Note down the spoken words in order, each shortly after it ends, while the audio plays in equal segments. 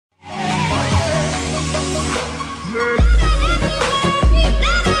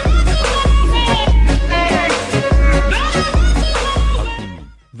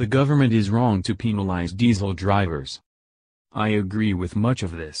government is wrong to penalize diesel drivers. I agree with much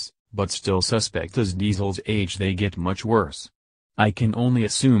of this, but still suspect as diesels age they get much worse. I can only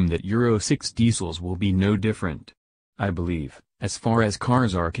assume that Euro 6 diesels will be no different. I believe, as far as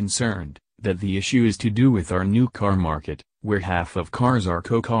cars are concerned, that the issue is to do with our new car market, where half of cars are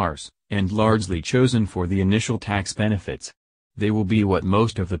co-cars, and largely chosen for the initial tax benefits. They will be what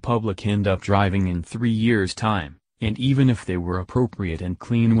most of the public end up driving in 3 years' time, and even if they were appropriate and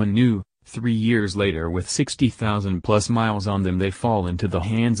clean when new, 3 years later with 60,000 plus miles on them they fall into the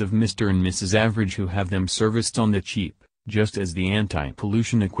hands of Mr. and Mrs. Average who have them serviced on the cheap, just as the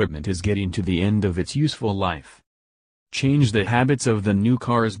anti-pollution equipment is getting to the end of its useful life. Change the habits of the new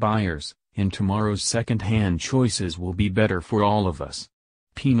cars buyers, and tomorrow's second-hand choices will be better for all of us.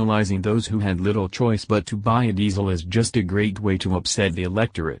 Penalizing those who had little choice but to buy a diesel is just a great way to upset the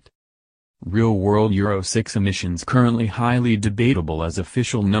electorate. Real-world Euro 6 emissions currently highly debatable as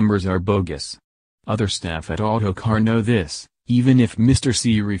official numbers are bogus. Other staff at Autocar know this, even if Mr.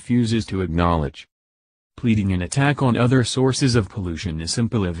 C refuses to acknowledge. Pleading an attack on other sources of pollution is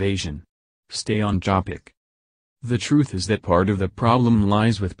simple evasion. Stay on topic. The truth is that part of the problem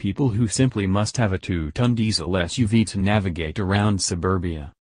lies with people who simply must have a 2-ton diesel SUV to navigate around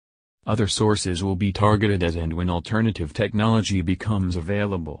suburbia. Other sources will be targeted as and when alternative technology becomes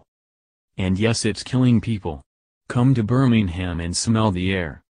available. And yes, it's killing people. Come to Birmingham and smell the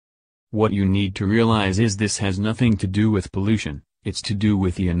air. What you need to realize is this has nothing to do with pollution, it's to do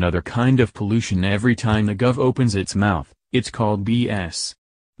with the another kind of pollution. Every time the gov opens its mouth, it's called BS.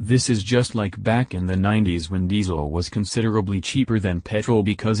 This is just like back in the 90s when diesel was considerably cheaper than petrol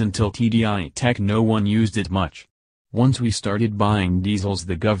because until TDI tech no one used it much. Once we started buying diesels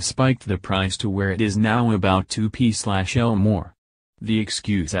the gov spiked the price to where it is now about 2p/L more. The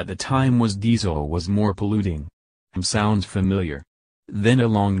excuse at the time was diesel was more polluting. Sounds familiar. Then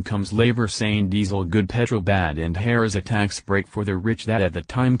along comes Labour saying diesel good petrol bad and here is a tax break for the rich that at the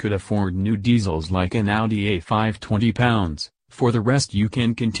time could afford new diesels like an Audi A5 £20. For the rest you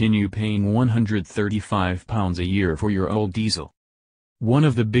can continue paying £135 a year for your old diesel. One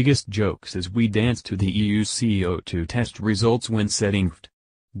of the biggest jokes is we danced to the EU's CO2 test results when setting VT.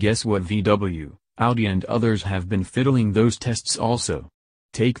 Guess what, VW, Audi and others have been fiddling those tests also.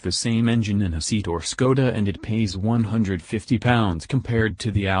 Take the same engine in a Seat or Skoda and it pays £150 compared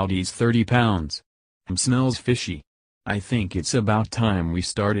to the Audi's £30. Smells fishy. I think it's about time we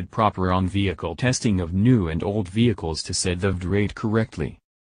started proper on-vehicle testing of new and old vehicles to set the VT rate correctly.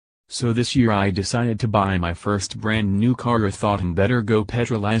 So this year I decided to buy my first brand new car. I thought better go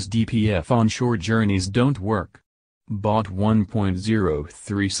penalise DPF on short journeys don't work. Bought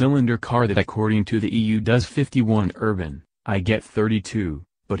 1.03 cylinder car that according to the EU does 51 urban, I get 32,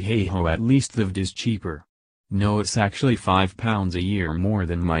 but hey ho, at least the VT is cheaper. No, it's actually £5 a year more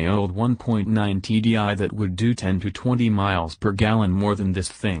than my old 1.9 TDI that would do 10 to 20 miles per gallon more than this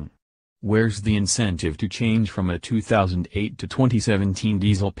thing. Where's the incentive to change from a 2008 to 2017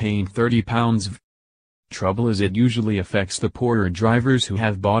 diesel paying £30 VT? Trouble is it usually affects the poorer drivers who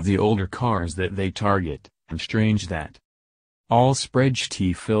have bought the older cars that they target, and strange that all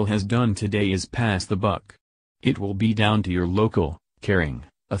spreadsheet Phil has done today is pass the buck. It will be down to your local, caring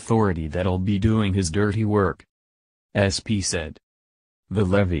authority that'll be doing his dirty work. SP said. The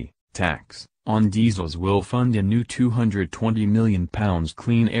levy, tax, on diesels will fund a new £220 million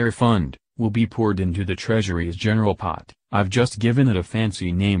clean air fund, will be poured into the Treasury's general pot. I've just given it a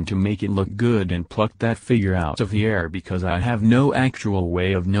fancy name to make it look good and plucked that figure out of the air because I have no actual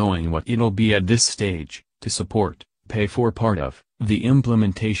way of knowing what it'll be at this stage, to support, pay for part of, the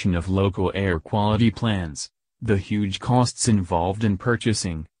implementation of local air quality plans. The huge costs involved in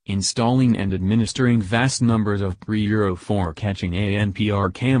purchasing, installing and administering vast numbers of pre-Euro 4 catching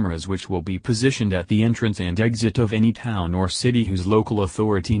ANPR cameras which will be positioned at the entrance and exit of any town or city whose local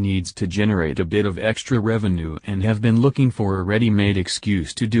authority needs to generate a bit of extra revenue and have been looking for a ready-made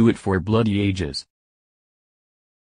excuse to do it for bloody ages.